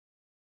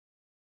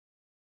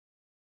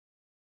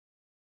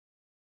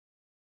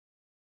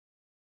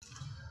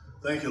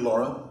Thank you,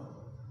 Laura.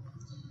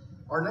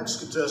 Our next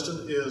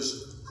contestant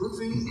is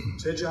Pruthvi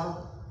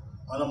Teja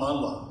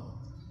Anumandla.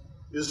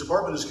 His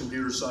department is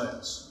computer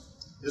science.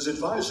 His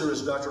advisor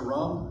is Dr.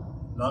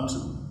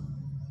 Dantu.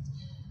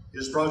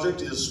 His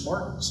project is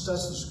Smart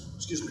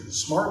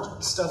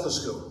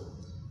Stethoscope.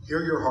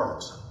 Hear your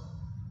heart.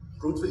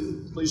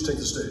 Pruthvi, please take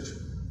the stage.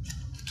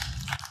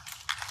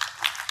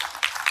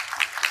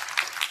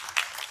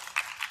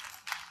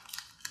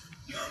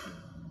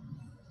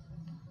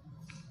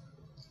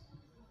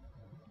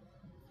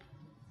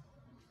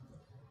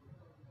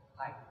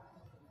 Hi.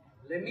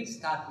 Let me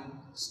start with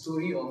the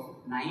story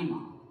of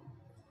Naima.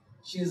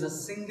 She is a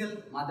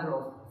single mother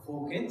of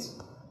 4 kids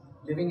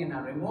living in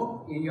a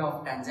remote area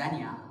of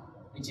Tanzania,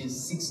 which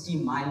is 60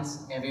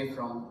 miles away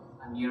from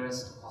a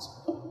nearest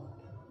hospital.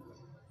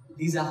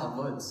 These are her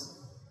words.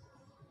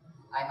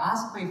 I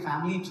asked my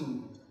family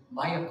to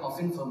buy a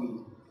coffin for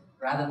me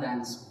rather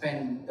than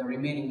spend the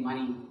remaining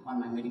money on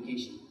my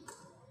medication.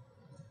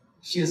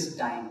 She is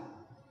dying.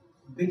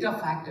 Bitter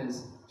fact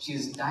is, she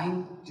is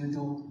dying due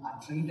to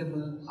a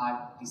treatable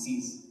heart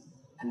disease,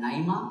 and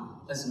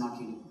Naima is not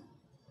unique.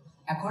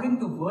 According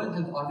to World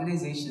Health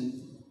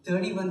Organization,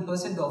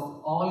 31%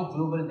 of all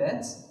global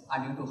deaths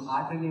are due to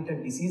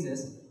heart-related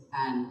diseases,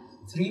 and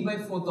 3 by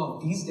 4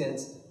 of these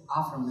deaths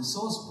are from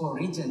resource-poor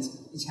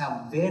regions which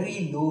have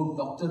very low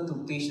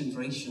doctor-to-patient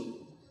ratio.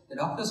 The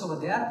doctors over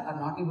there are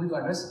not able to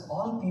address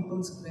all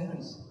people's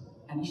queries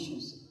and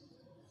issues.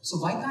 So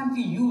why can't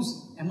we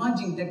use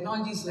emerging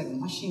technologies like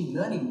machine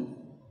learning,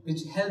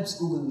 which helps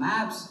Google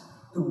Maps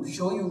to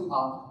show you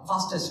a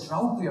fastest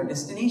route to your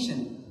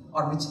destination,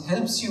 or which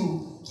helps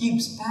you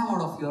keep spam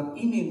out of your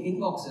email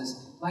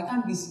inboxes? Why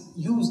can't we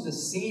use the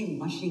same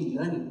machine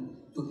learning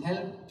to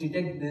help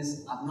detect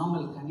these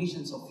abnormal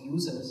conditions of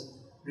users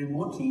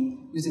remotely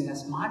using a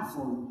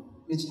smartphone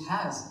which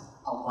has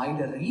a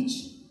wider reach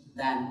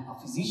than a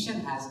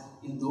physician has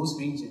in those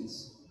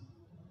regions?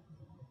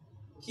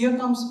 Here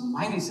comes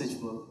my research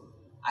work.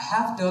 I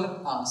have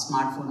developed a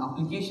smartphone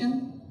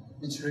application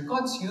which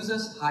records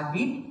users'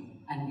 heartbeat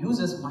and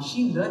uses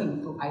machine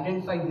learning to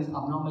identify these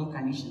abnormal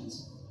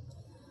conditions.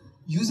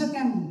 User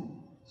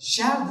can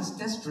share these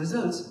test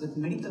results with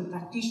medical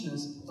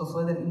practitioners for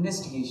further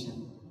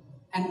investigation.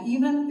 And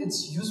even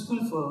it's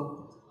useful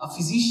for a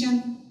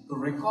physician to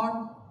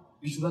record,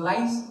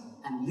 visualize,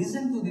 and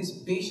listen to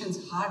these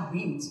patients'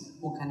 heartbeats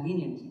more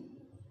conveniently.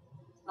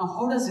 Now,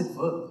 how does it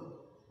work?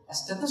 A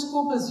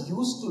stethoscope is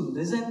used to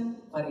listen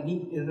for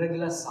any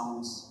irregular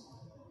sounds,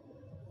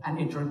 and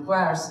it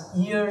requires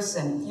years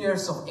and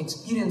years of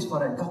experience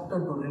for a doctor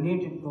to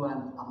relate it to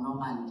an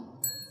abnormality.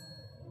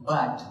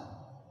 But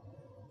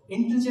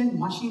intelligent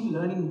machine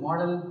learning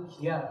model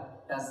here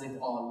does it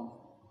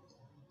all.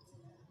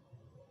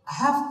 I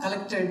have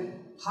collected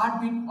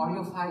heartbeat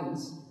audio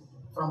files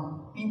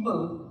from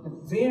people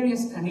with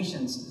various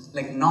conditions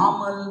like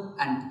normal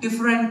and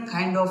different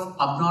kind of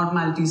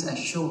abnormalities as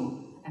shown,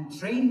 and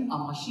trained a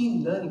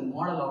machine learning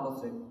model out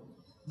of it.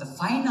 The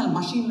final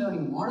machine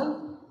learning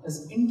model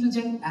is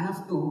intelligent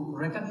enough to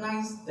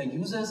recognize the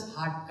user's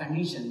heart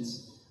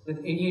conditions with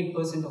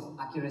 88% of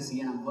accuracy,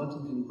 and I'm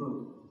working to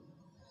improve it.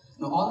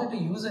 Now, all that a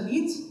user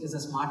needs is a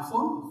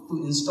smartphone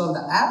to install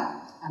the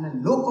app and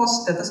a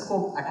low-cost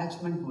stethoscope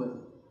attachment to it.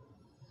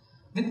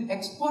 With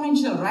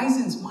exponential rise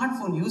in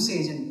smartphone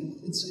usage,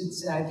 and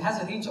it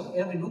has a reach of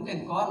every nook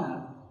and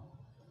corner,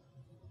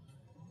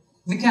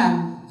 we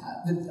can,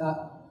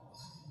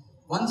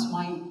 once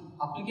my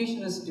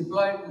application is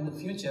deployed in the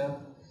future,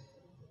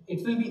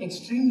 it will be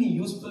extremely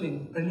useful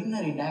in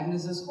preliminary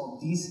diagnosis of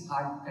these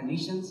heart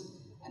conditions,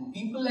 and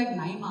people like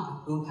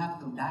Naima don't have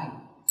to die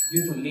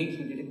due to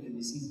lately detected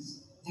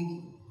diseases. Thank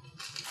you.